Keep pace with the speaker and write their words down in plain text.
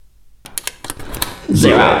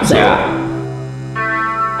0.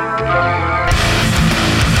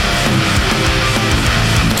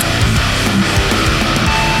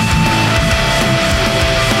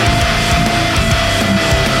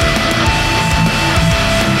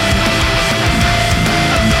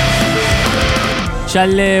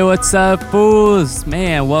 Chalet, what's up, fools?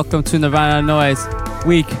 Man, welcome to Nirvana Noise.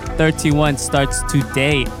 Week 31 starts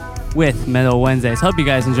today with Metal Wednesdays. Hope you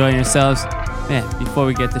guys enjoying yourselves. Man, before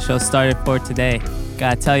we get the show started for today,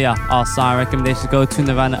 gotta tell y'all, all song recommendations go to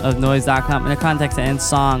nirvanaofnoise.com in the context of end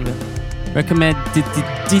song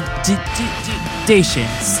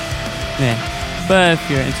recommendations. Man, but if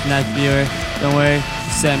you're an internet viewer, don't worry,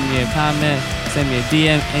 send me a comment, send me a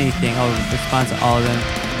DM, anything. I'll respond to all of them.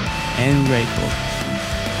 And grateful.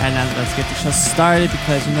 And now let's get the show started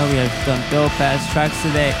because you know we have done dope ass tracks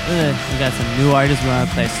today. We got some new artists we're gonna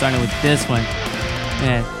play, starting with this one.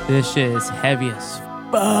 Man, this shit is heavy as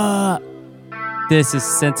fuck. This is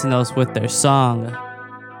Sentinels with their song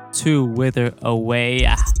To Wither Away.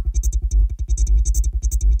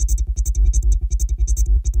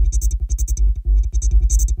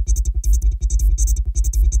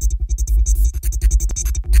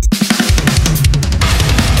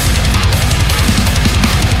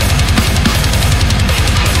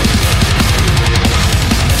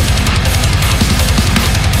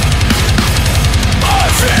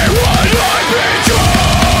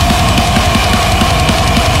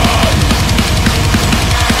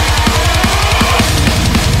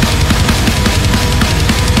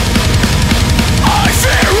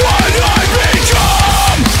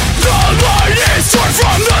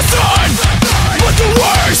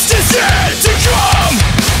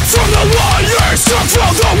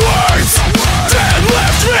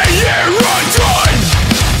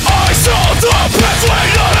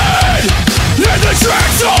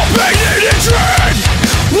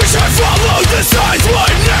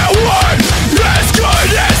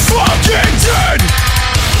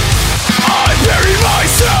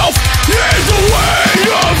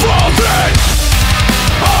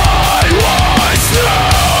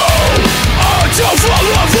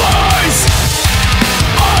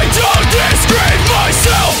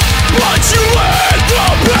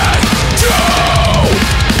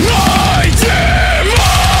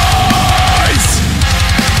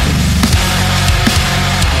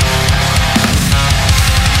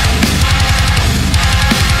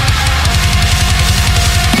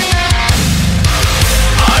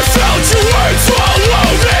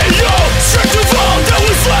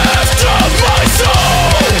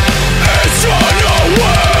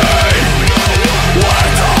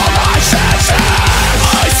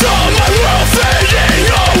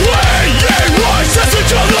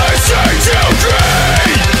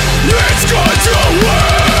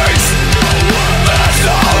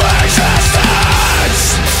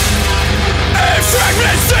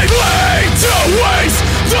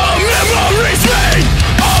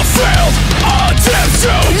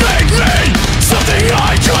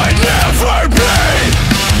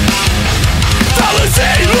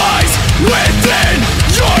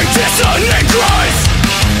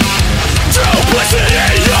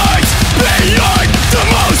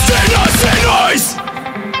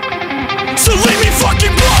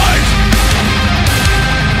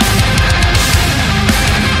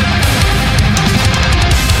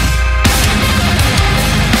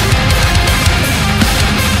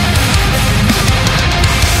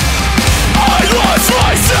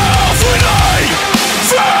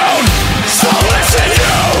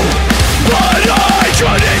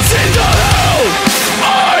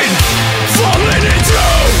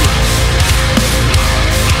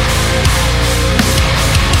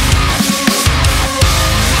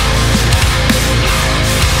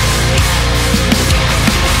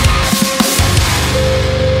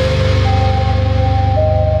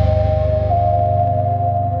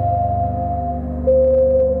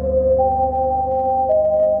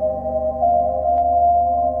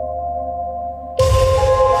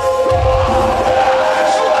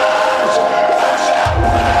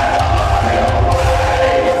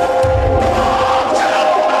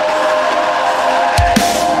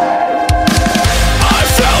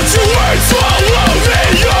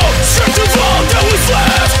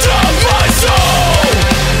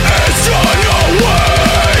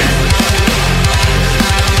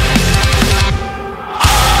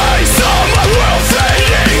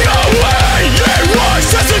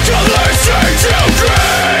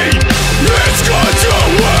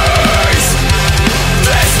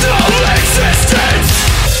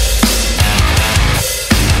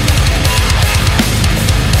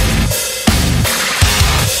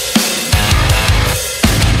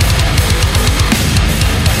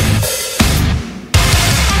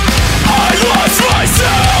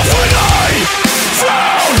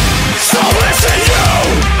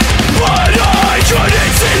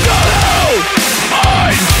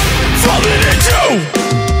 coming at you.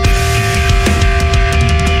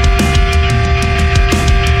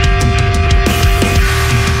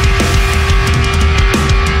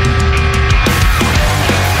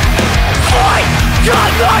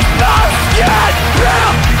 God like no skin,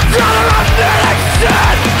 real, brother of mythic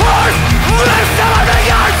sin. Horse, lives everything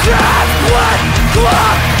I can. Split,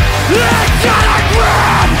 club, enchanted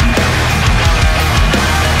grin.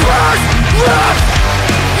 Burst, lips,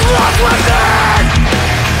 lost within.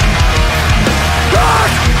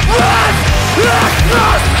 Earth, lives, it's no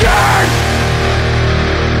skin.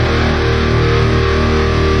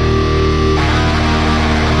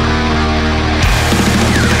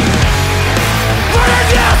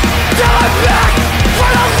 Till I'm back for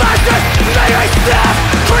the legend, may I step,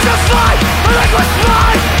 crucified, and I was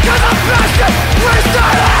mine, cause I'm passion,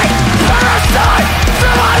 restarting, parasite,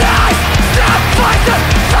 fill my eyes, step places,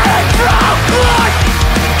 turning from blood,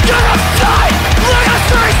 get upside, like a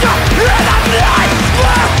stranger in the night,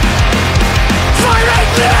 left, fighting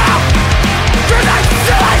now, cause I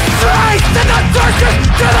still I straight, and the darkness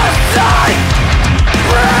to the side,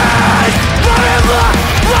 breathe, let it love,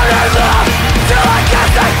 till I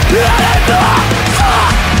can't say anymore.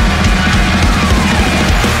 Fuck!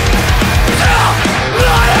 Till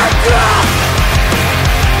I am gone.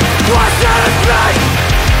 What should it be?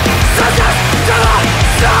 Send us to the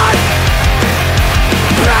sun.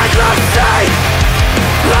 Bankruptcy.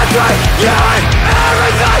 Between you and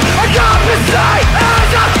everything I compensate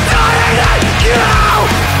ends up dying at you.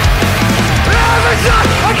 Everything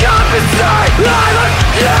I compensate, I look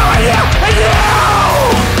you and you and you.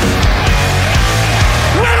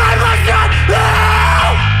 When I look at you,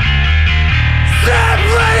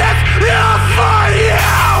 simply it's not for you.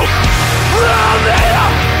 We'll need a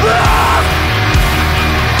move.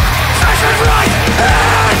 Fashion right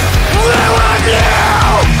and live with you.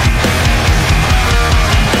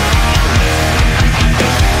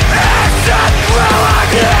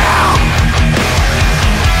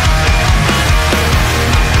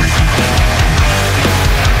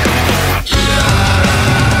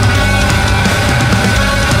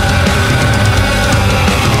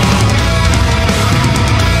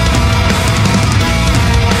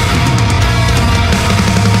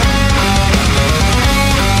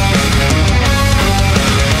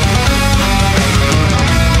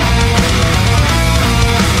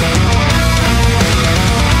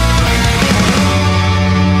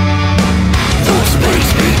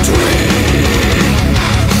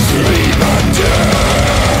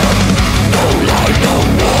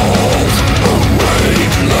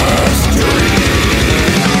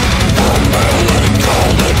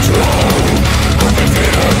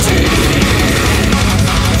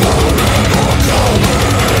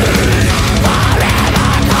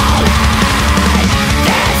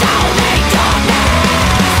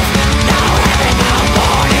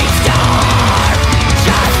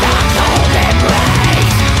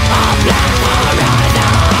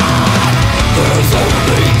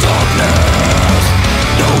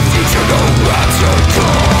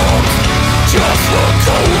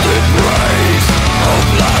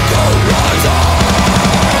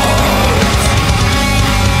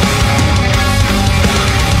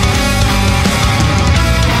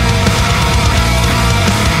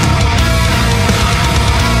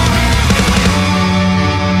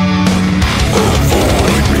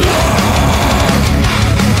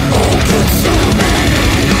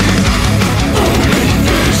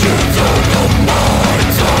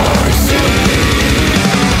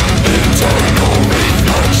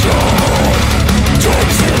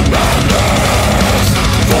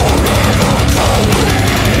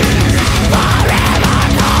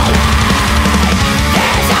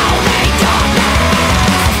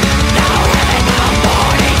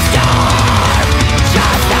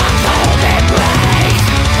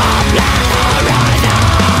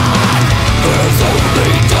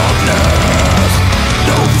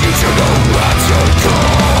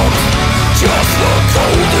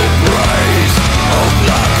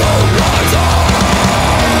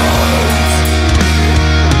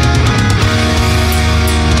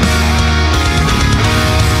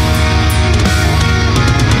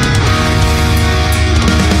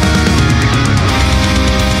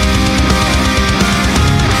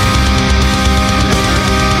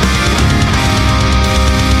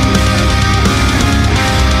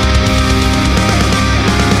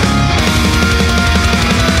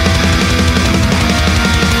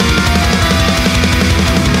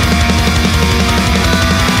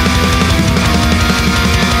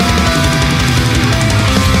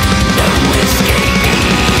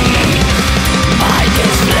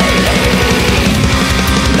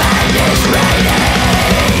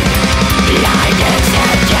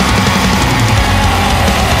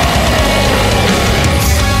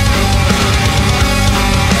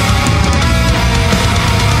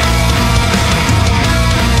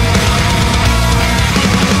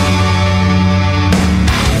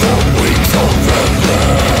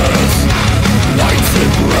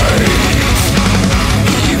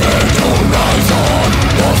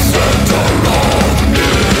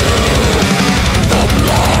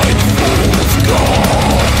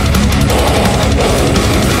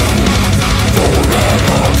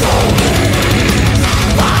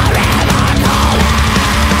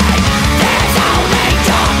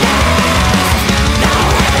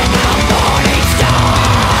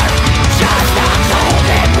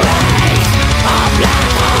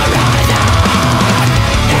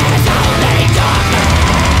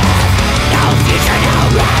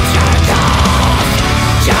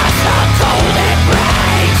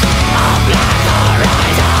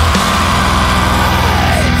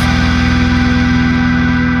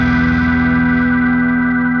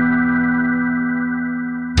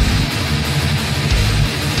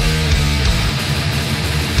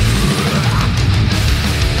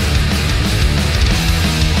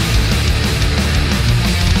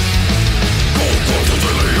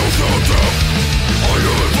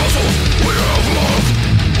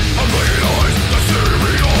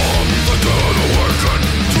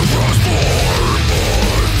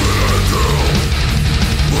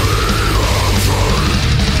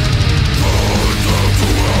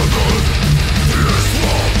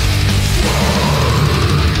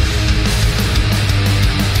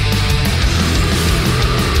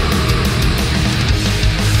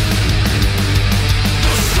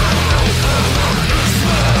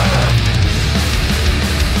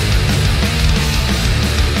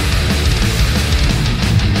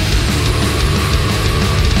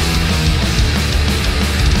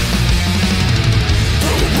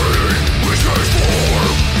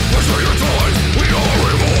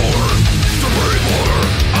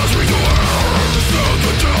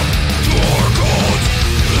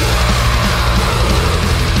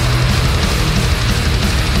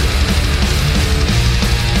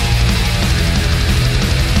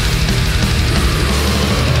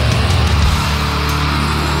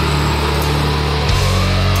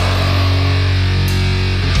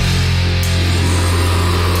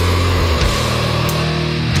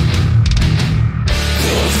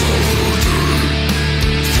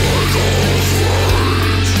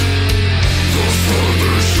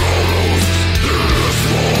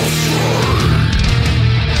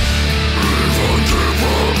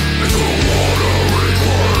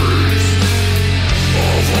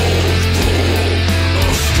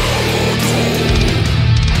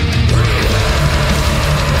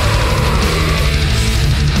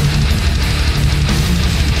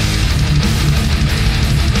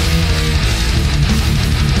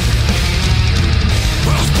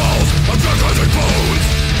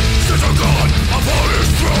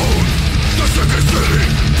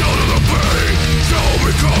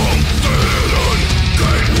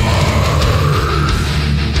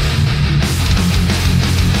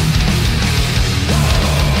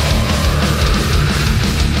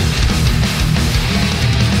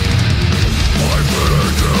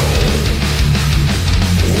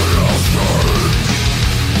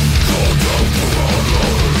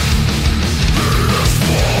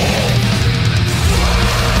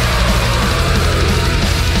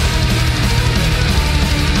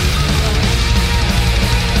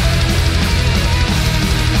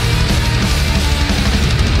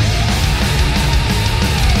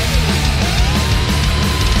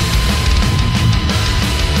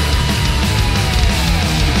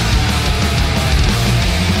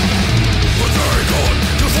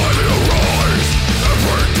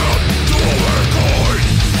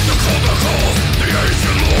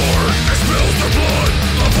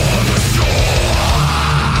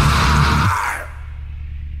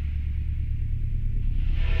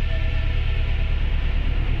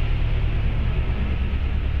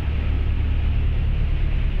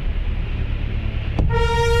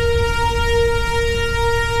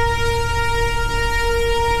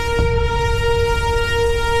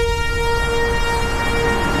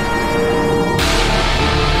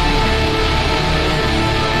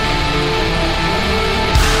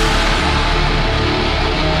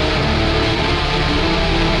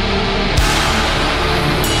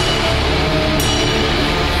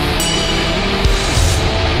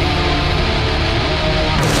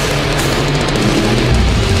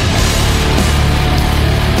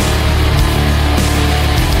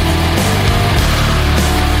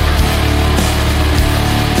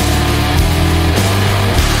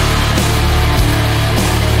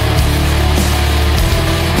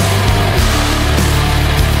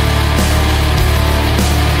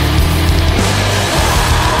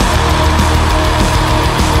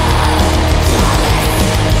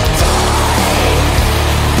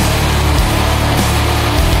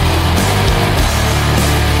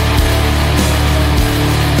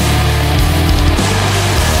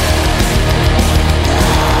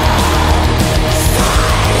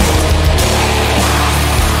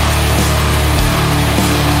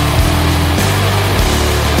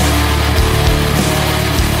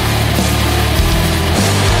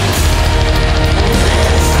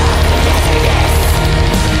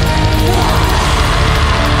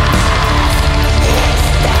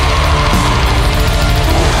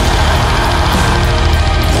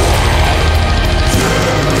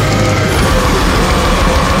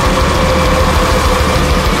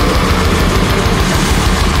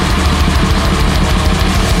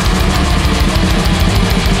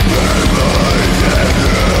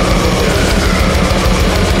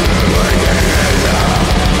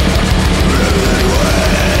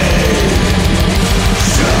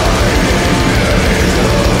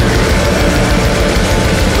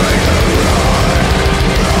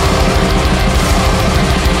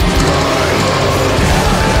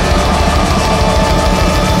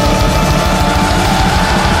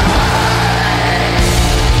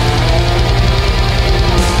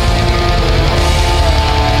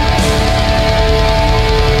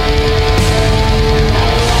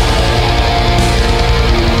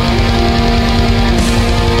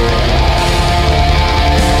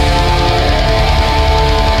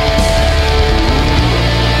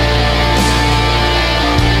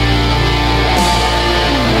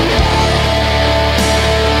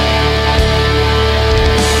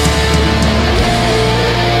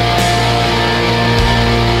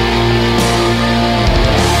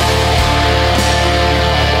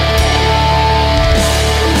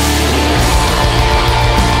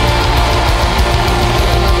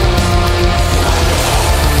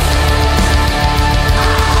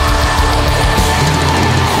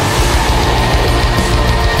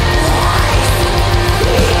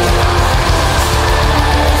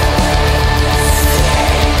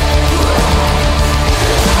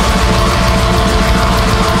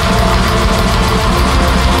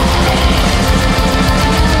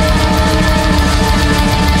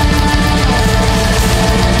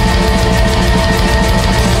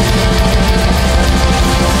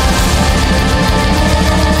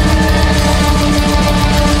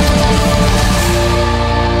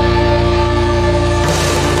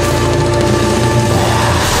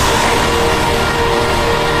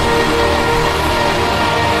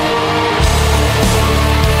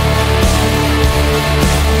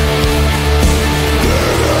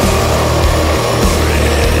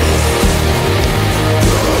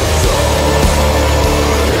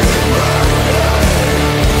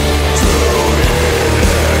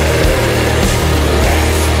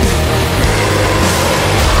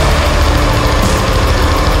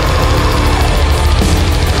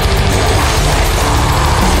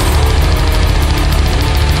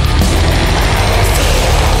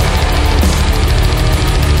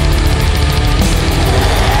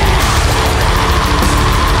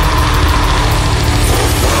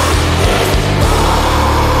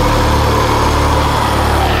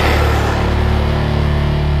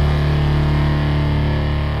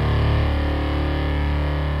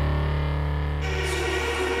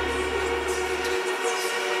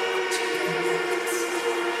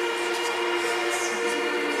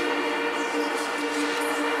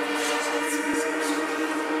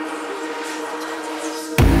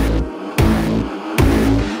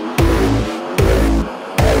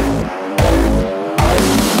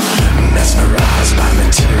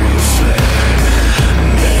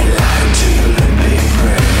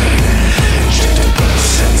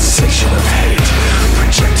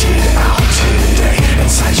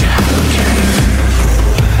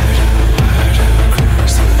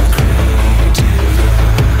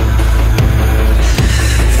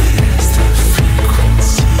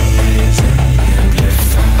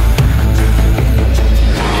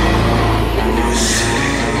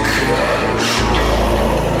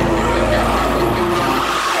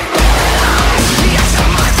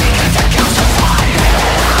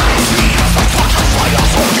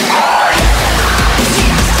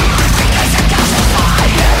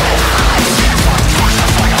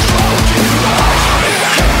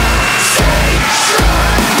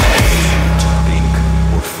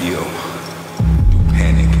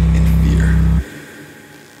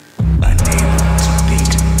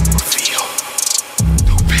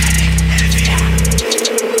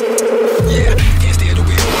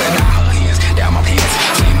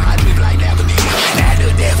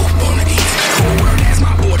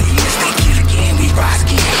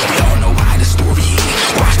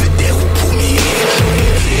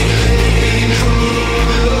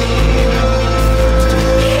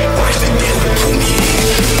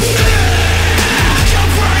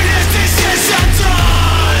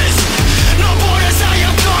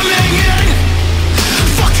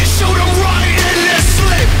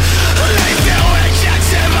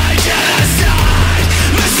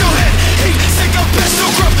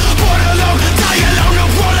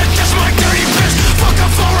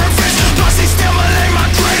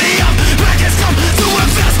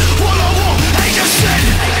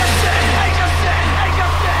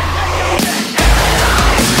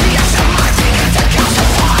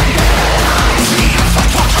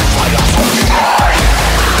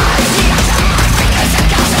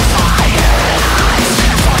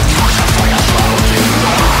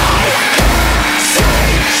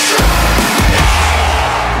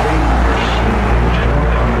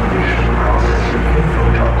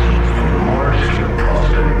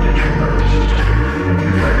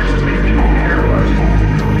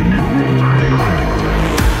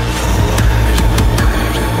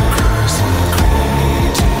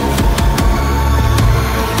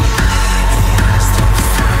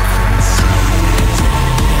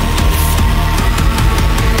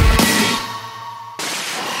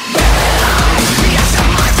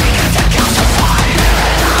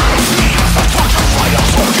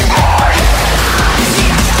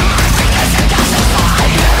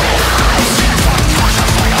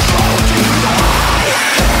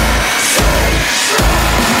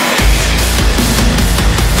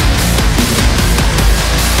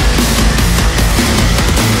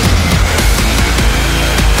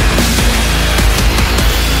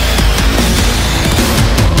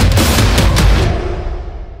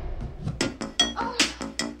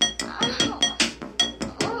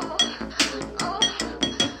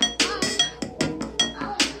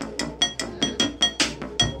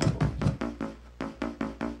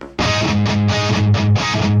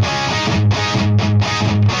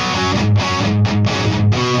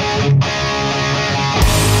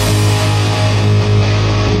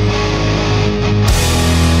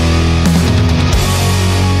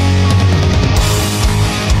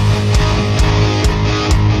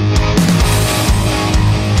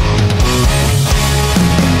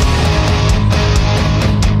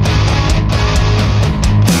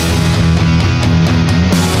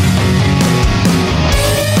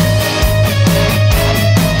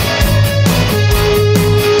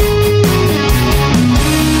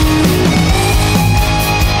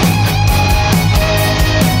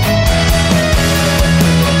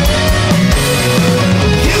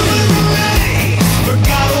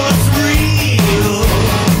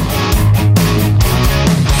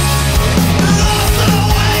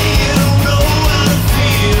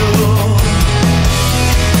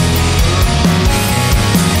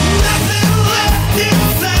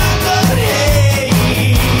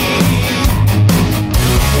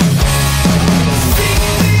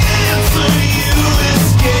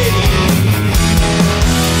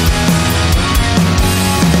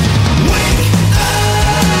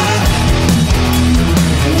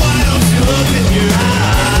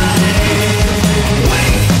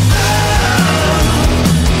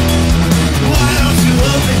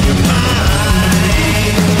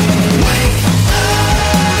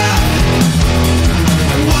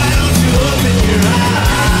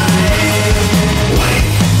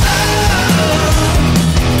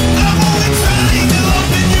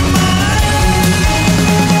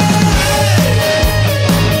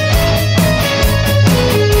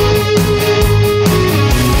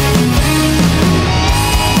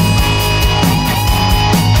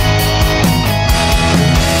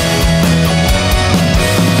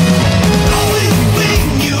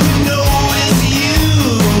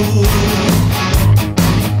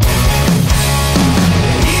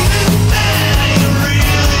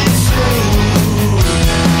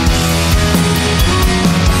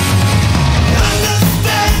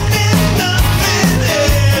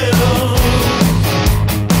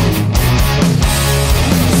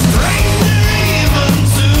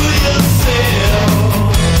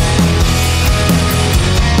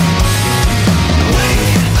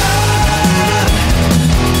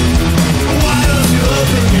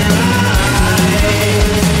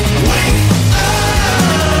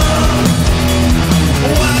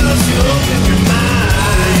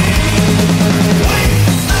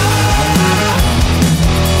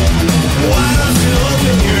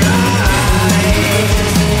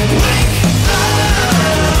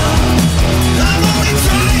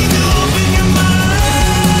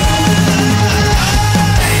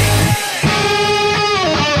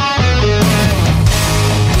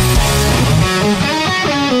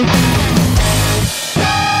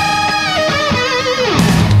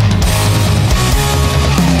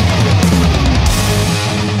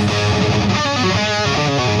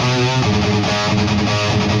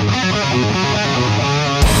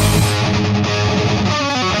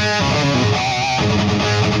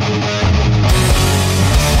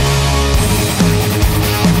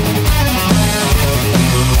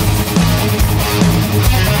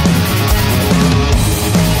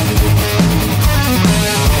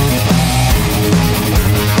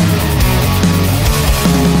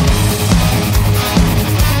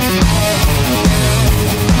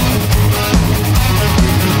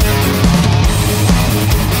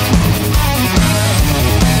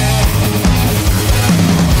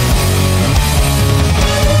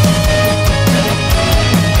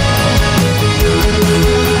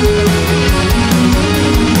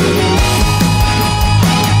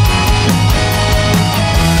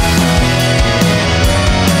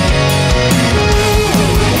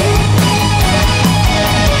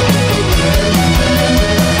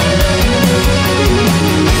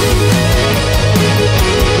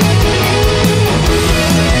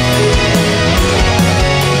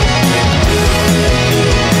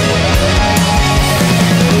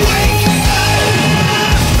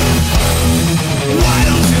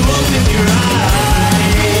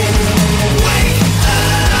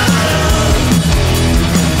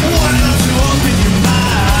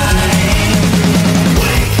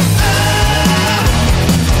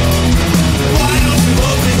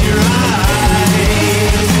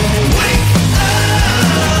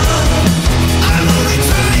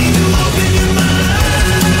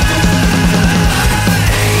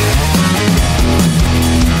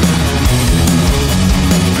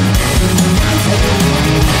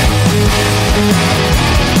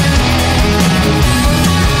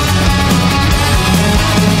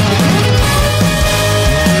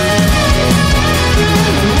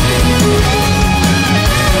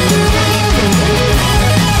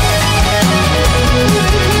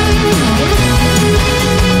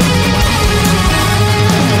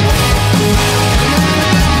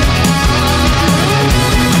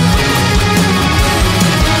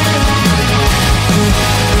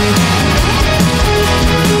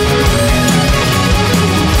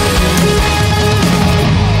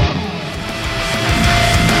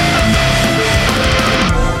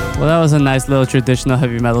 was a nice little traditional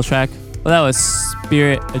heavy metal track. Well, that was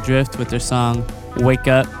Spirit Adrift with their song Wake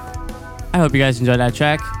Up. I hope you guys enjoyed that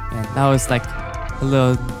track. And that was like a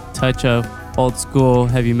little touch of old school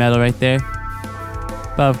heavy metal right there.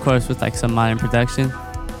 But of course with like some modern production.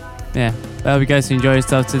 Yeah, I hope you guys enjoy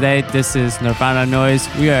yourself today. This is Nirvana Noise.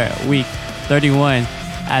 We are at week 31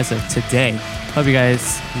 as of today. Hope you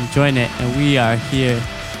guys enjoying it. And we are here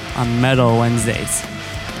on Metal Wednesdays.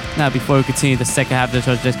 Now, before we continue the second half of the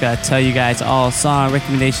show, just gotta tell you guys all song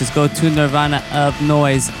recommendations go to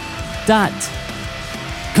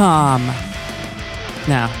nirvanaofnoise.com.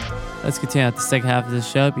 Now, let's continue with the second half of the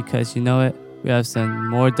show because you know it, we have some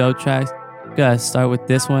more dope tracks. We gotta start with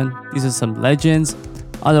this one. These are some legends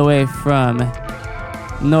all the way from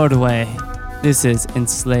Norway. This is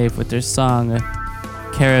Enslaved with their song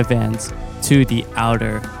Caravans to the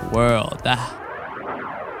Outer World.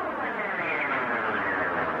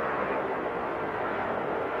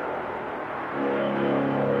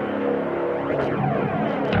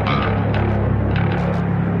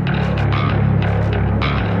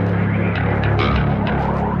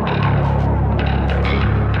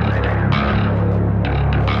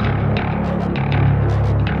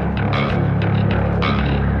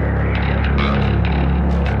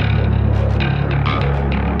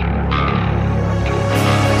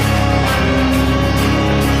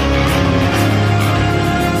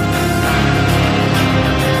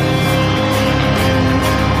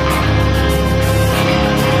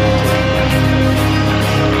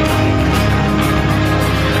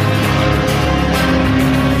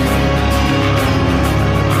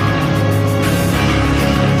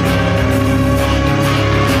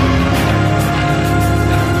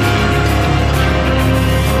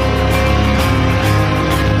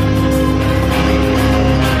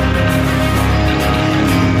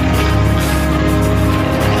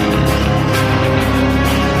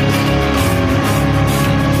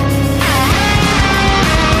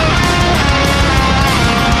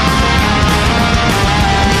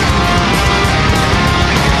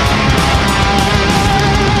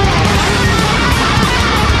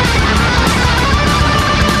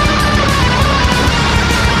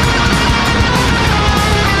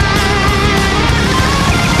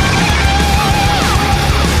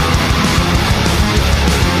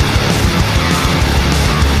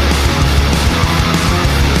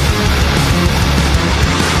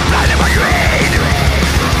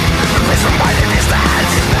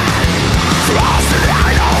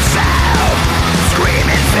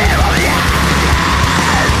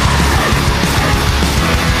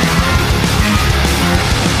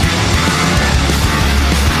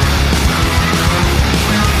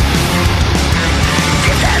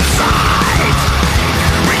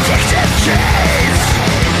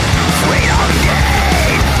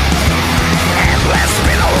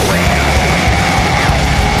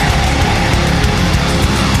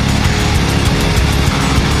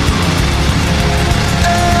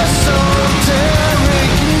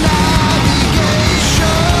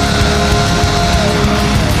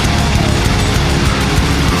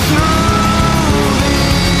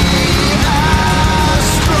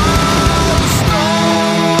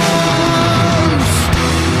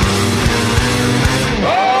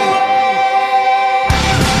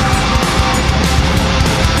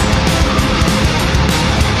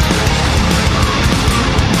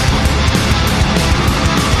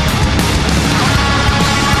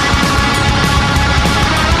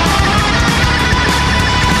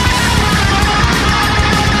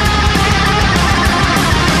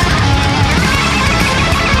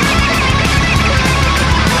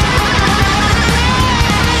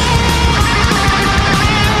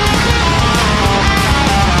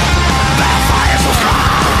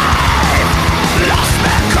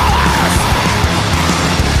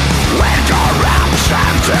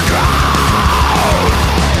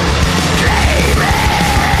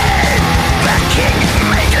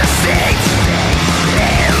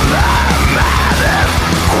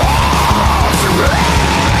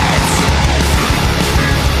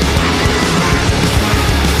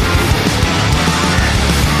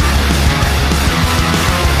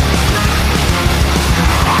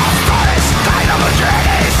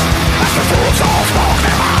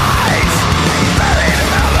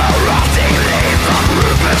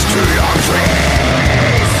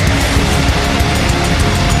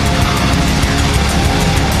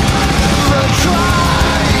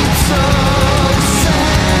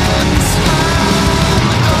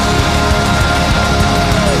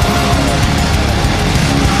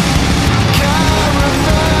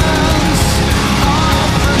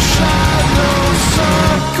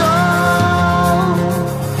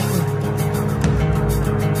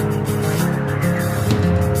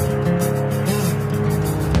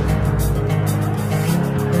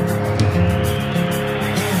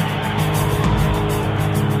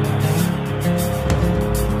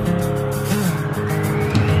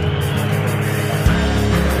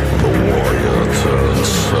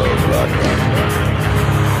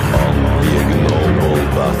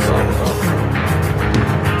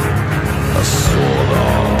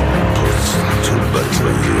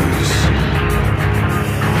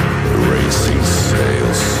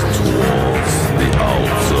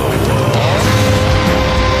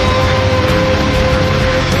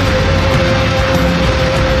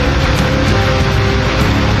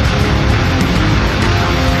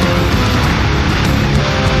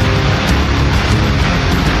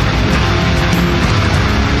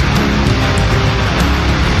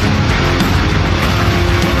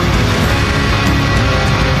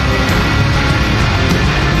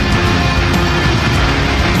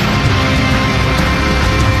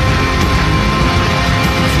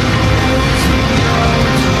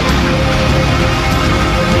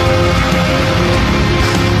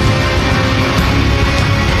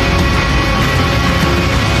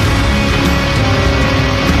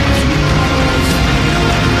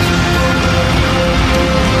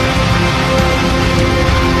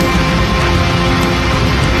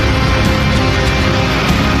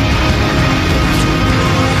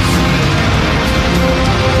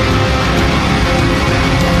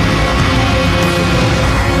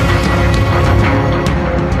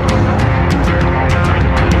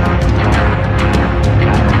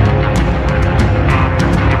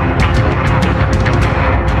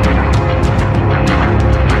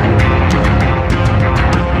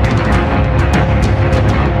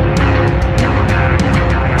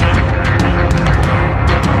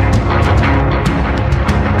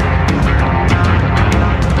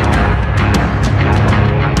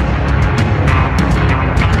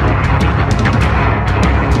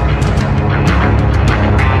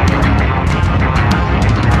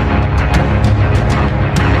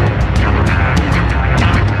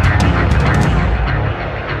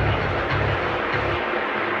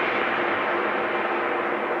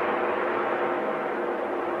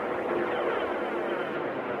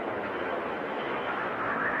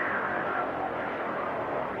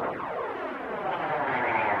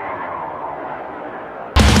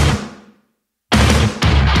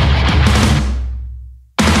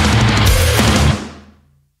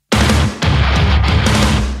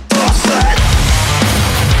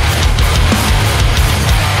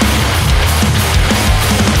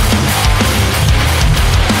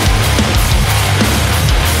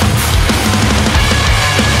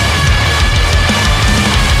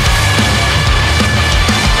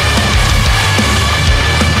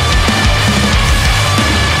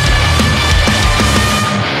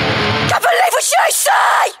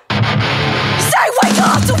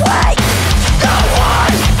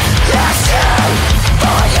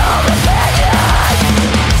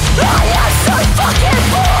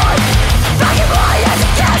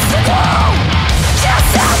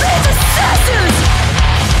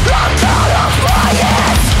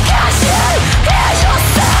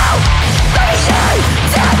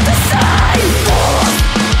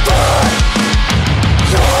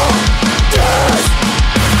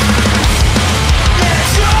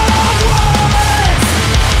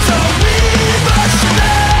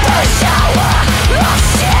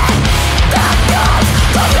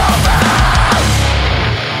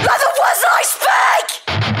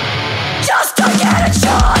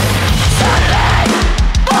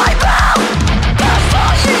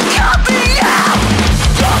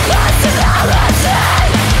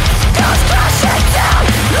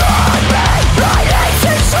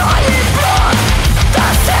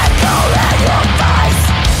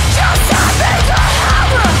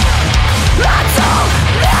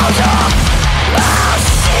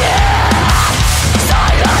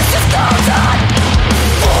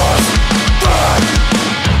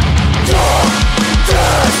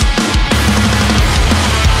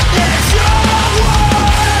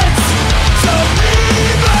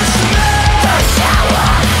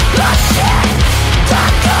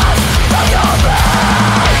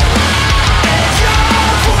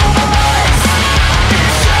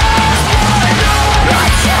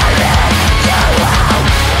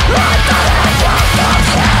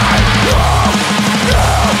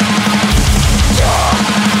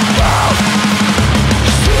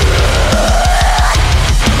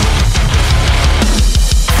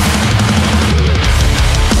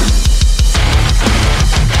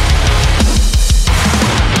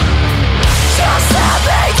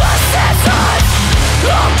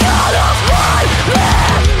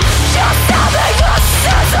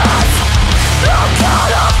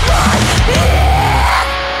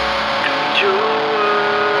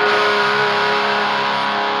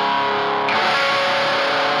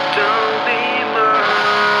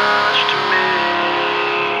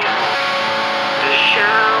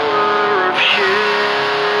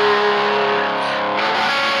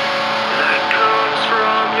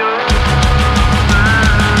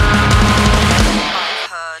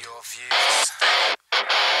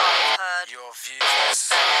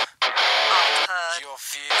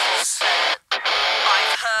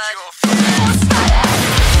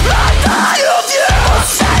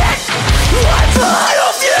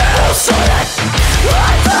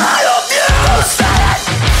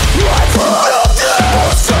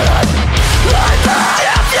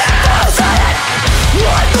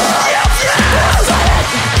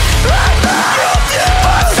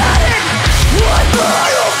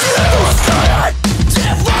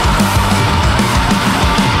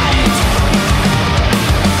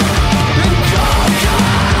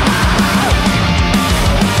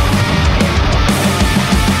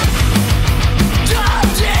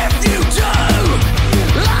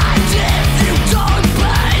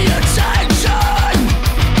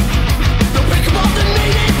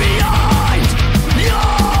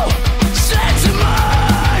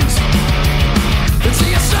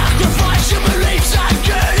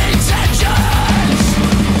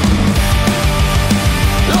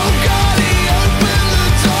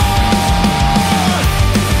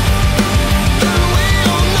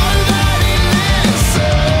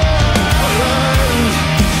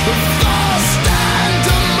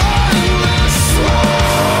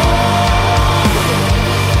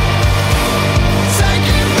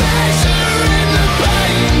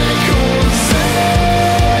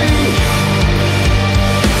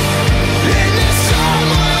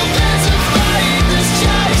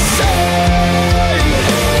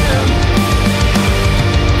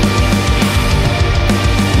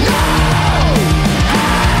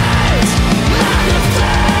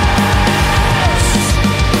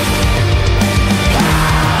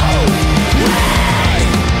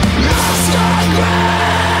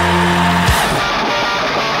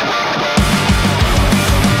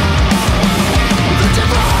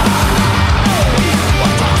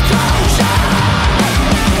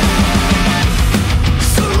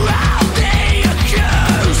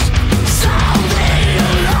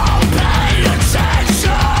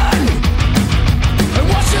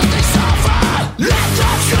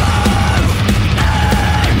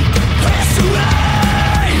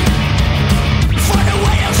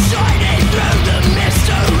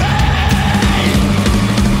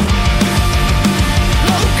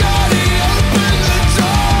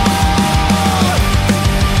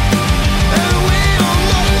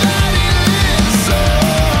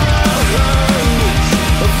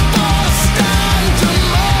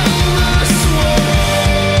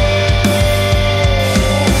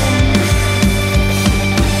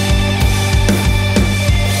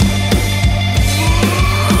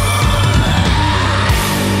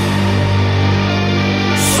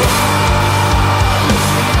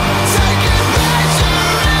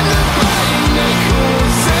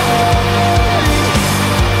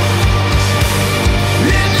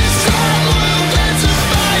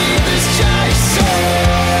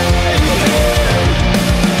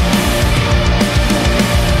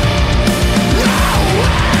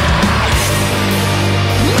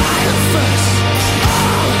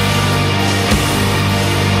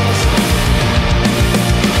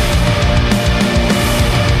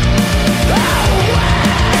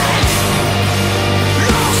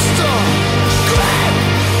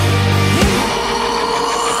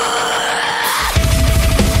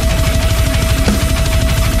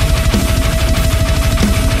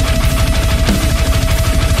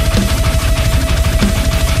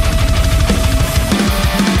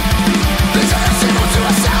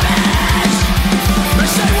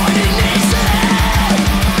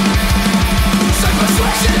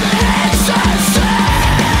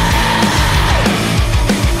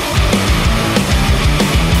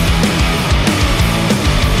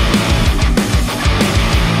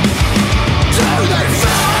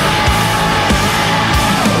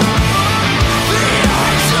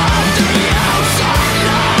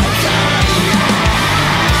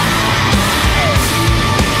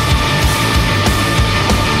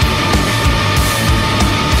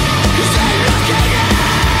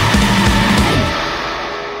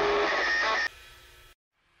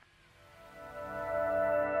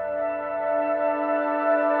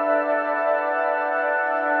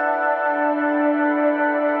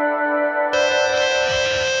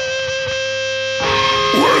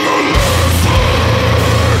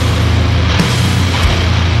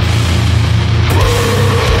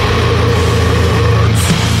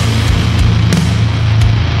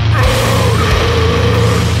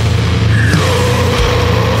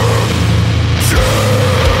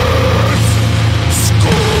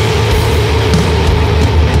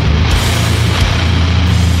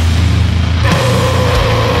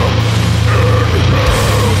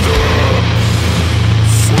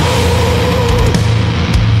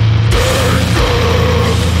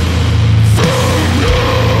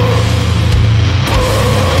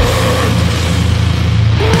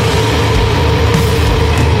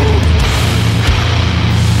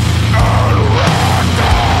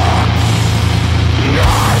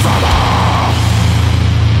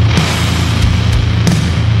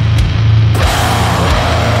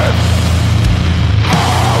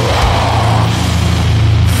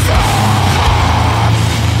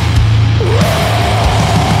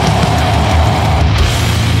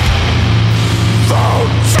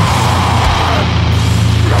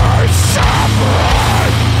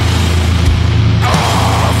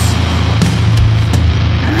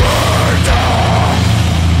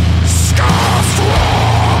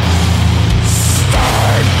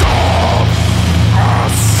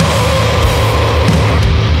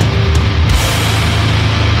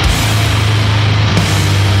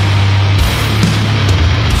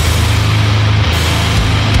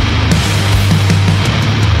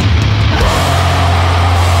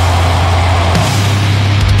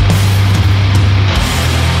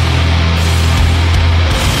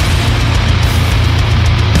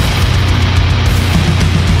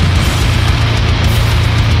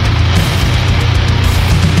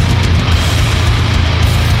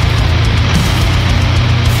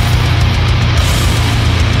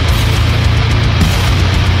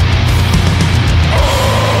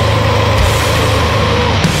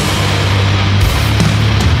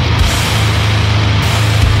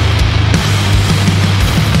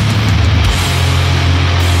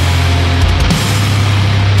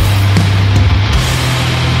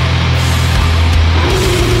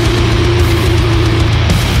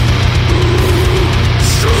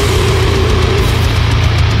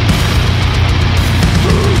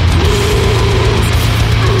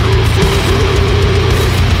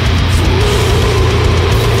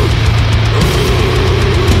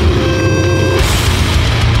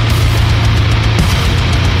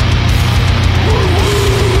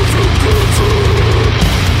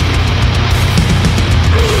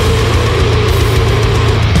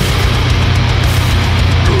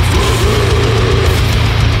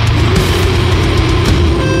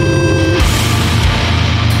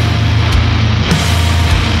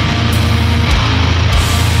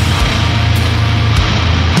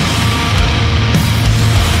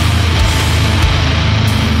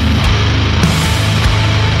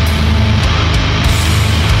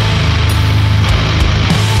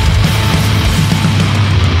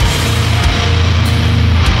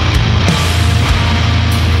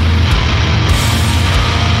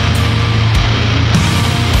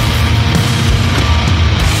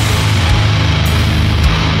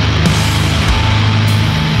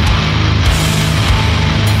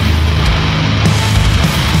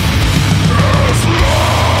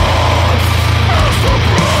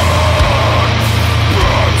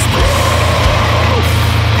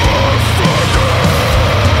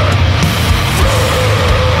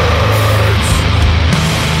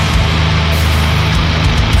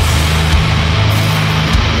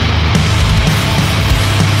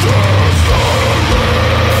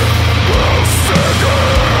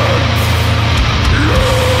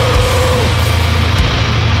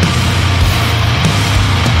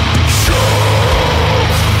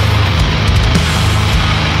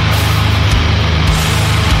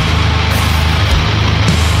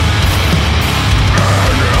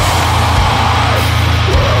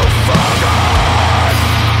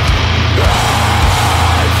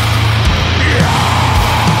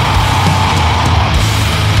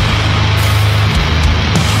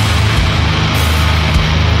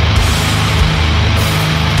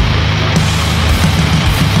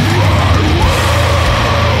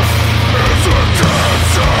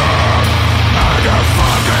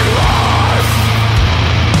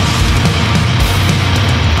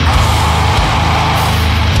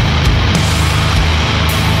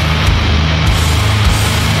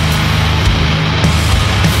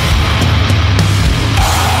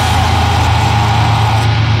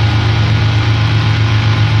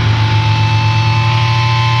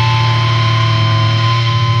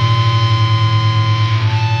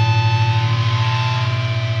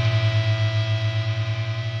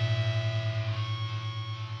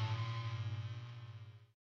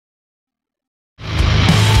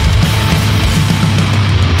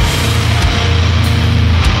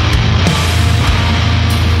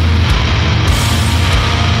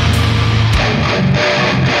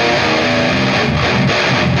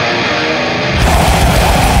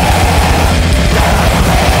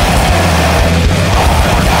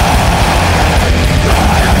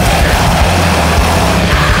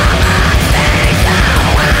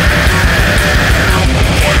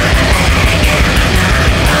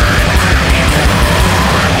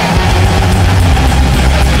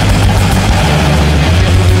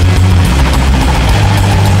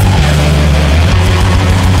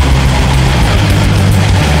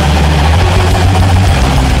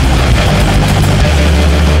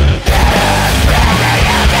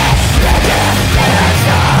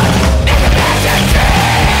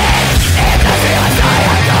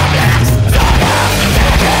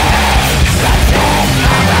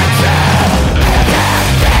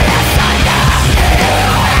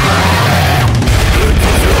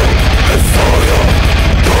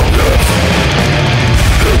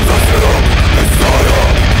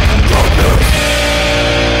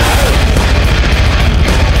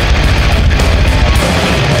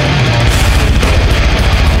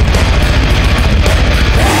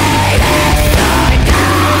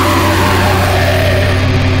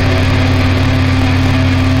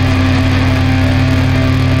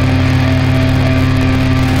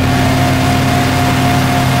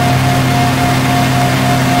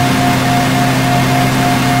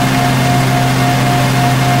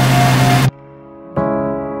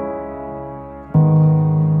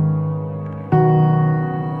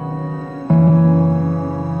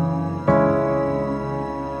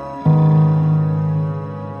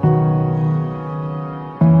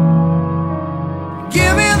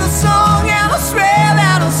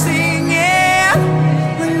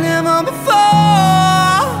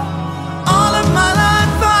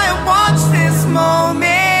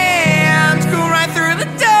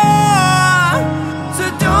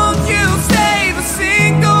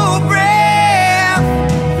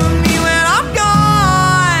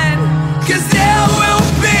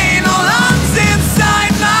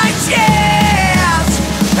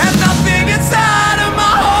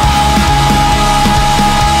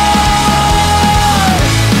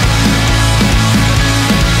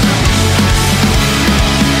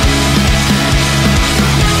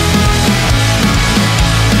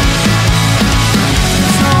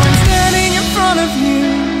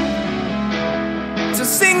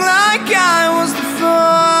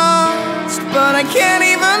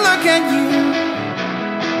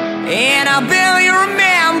 I barely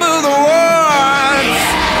remember the words.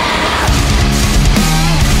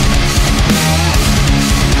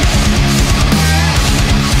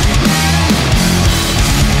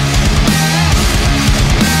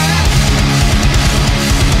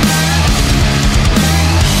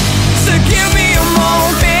 So give me a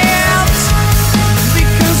moment,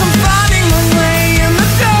 because I'm finding my way in the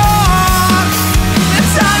dark. The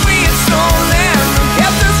time we had stolen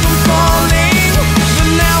kept us from falling, but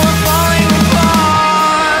now we're falling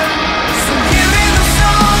apart. So give me the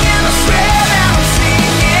song and the swear that I'm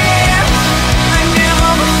singing like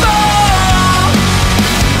never before.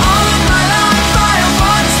 All of my life I have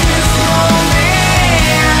watched this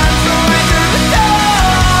moment go right through the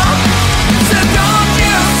door. So don't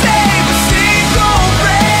you save a single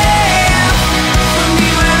breath for me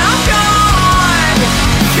when I'm gone,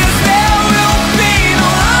 'cause there will be no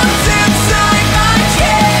lungs inside my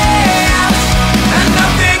chest, and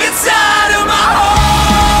nothing inside of my heart.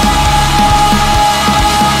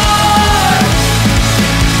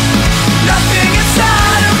 Nothing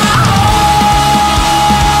inside of my heart.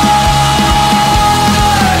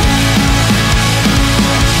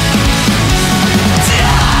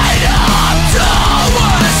 Tied up to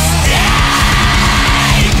a stake,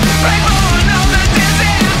 Primal know that this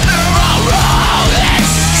is the wrong road, and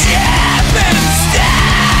ship instead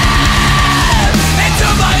into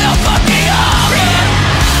my own fucking orbit.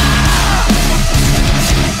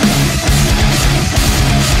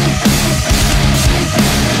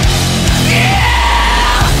 Yeah.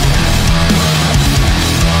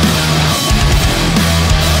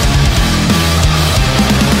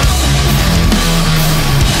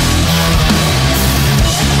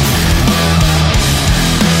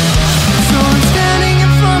 So I'm standing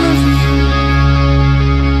in front of you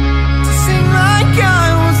to sing like I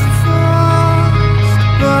was the first,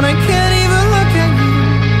 but I can't even look at you,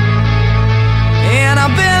 and I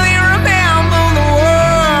barely remember the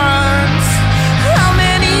words. How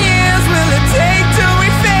many years will it take till we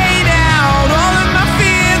fade out? All of my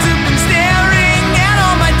fears have been staring at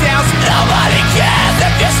all my doubts. Nobody cares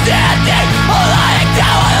if you're standing or lying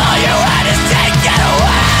down when all you had is taken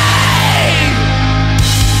away.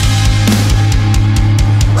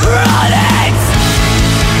 Running.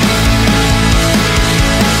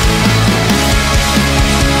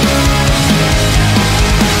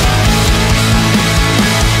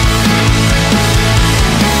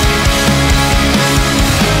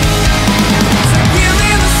 So give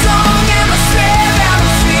me the song and the swear that I'm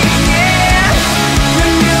singing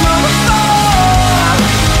like never before.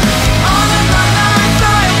 All of my life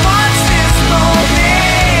I have watched this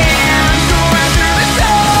moment go right through the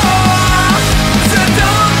door. So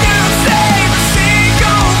don't you save a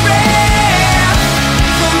single breath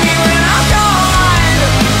for me when I'm gone,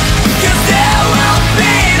 'cause there will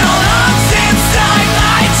be no lungs inside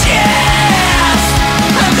my chest,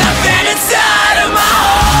 and nothing inside of my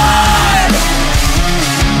heart.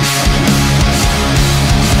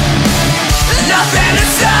 Nothing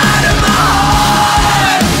inside of my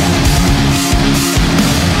heart.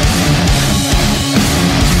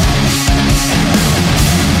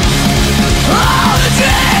 All the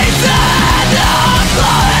days that I'm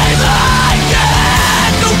blowing like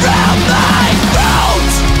an around my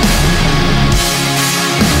throat,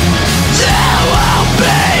 there will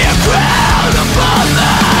be a crown upon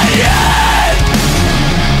my head.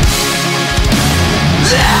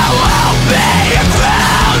 There will be a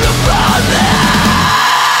crown upon me.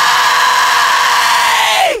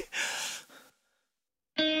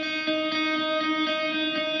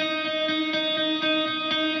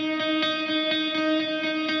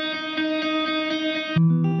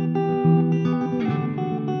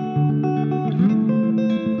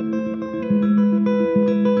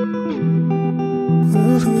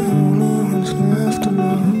 We're the only ones left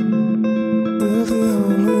alone. We're the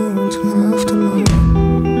only ones left alone.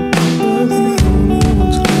 We're the only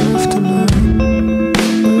ones left alone.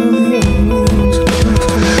 We're the only ones left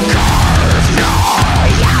alone.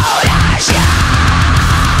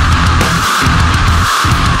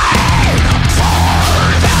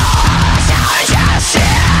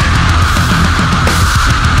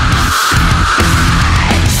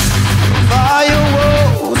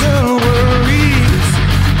 Firewalls and worries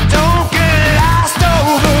don't get lost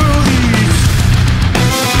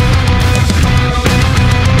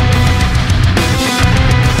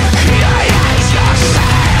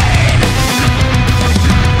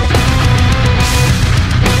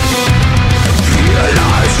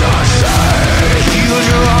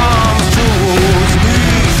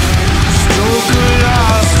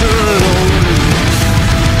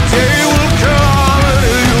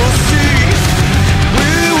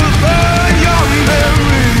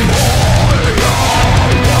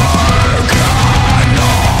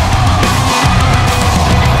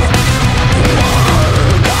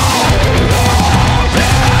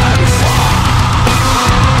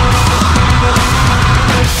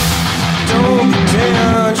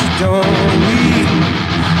don't we?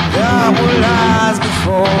 That what lies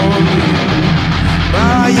before me.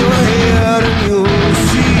 Bow your head and you'll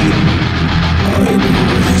see. I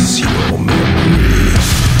erase your memory.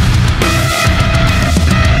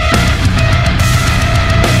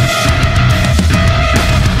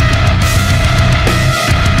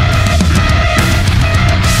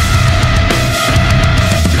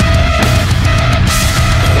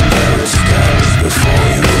 And there it stands before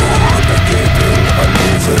you, the gaping,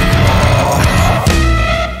 unmoving maw.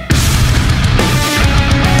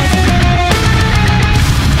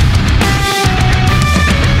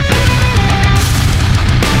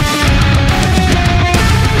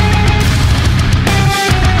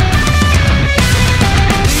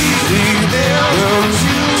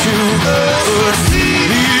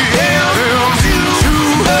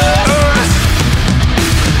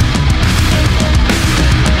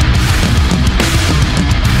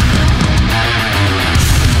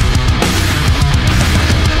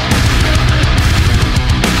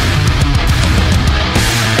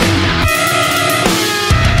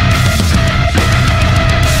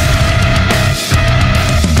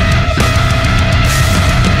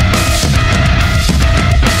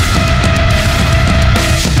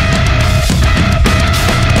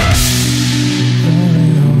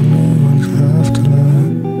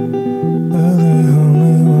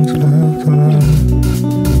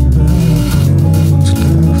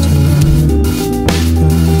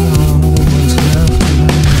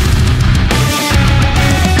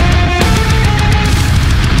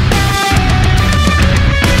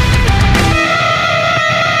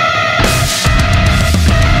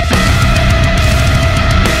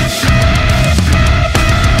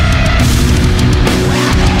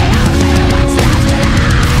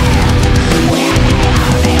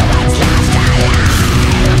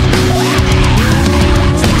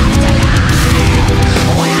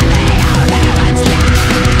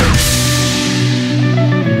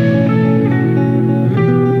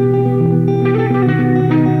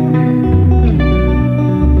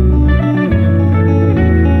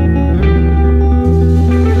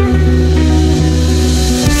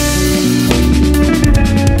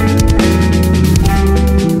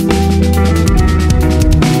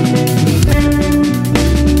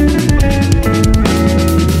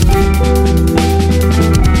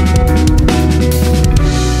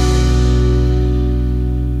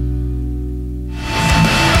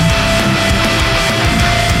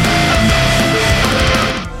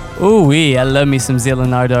 Ooh-wee, I love me some Zeal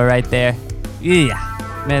and Ardor right there. Yeah,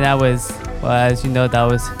 man, that was, well, as you know, that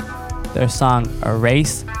was their song,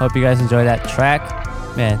 Erase. Hope you guys enjoy that track.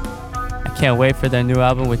 Man, I can't wait for their new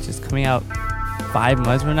album, which is coming out 5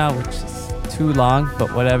 months from now, which is too long,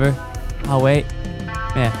 but whatever. I'll wait.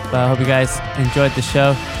 Man, but I hope you guys enjoyed the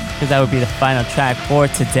show, because that would be the final track for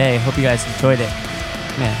today. Hope you guys enjoyed it.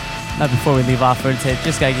 Man, now before we leave off for today,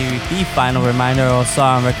 just gotta give you the final reminder. All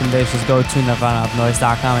song recommendations go to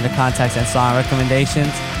nirvanaofnoise.com in the contacts and song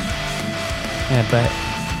recommendations. Yeah, but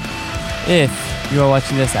if you are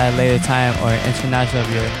watching this at a later time or international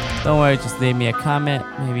viewer, don't worry, just leave me a comment,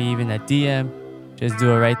 maybe even a DM. Just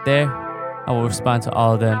do it right there. I will respond to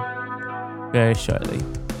all of them very shortly.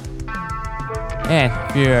 And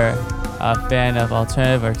if you're a fan of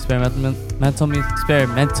alternative or experimental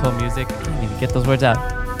music, I can't even get those words out.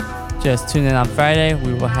 Just tune in on Friday.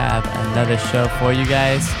 We will have another show for you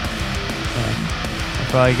guys. And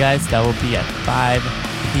for all you guys, that will be at 5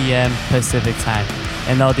 p.m. Pacific time.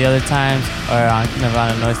 And all the other times are on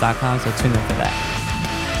nirvanaofnoise.com, so tune in for that.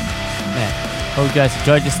 Man, hope you guys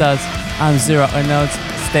enjoyed yourselves. I'm Zero Unknowns.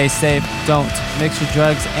 Stay safe, don't mix your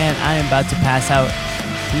drugs, and I am about to pass out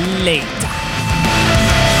later.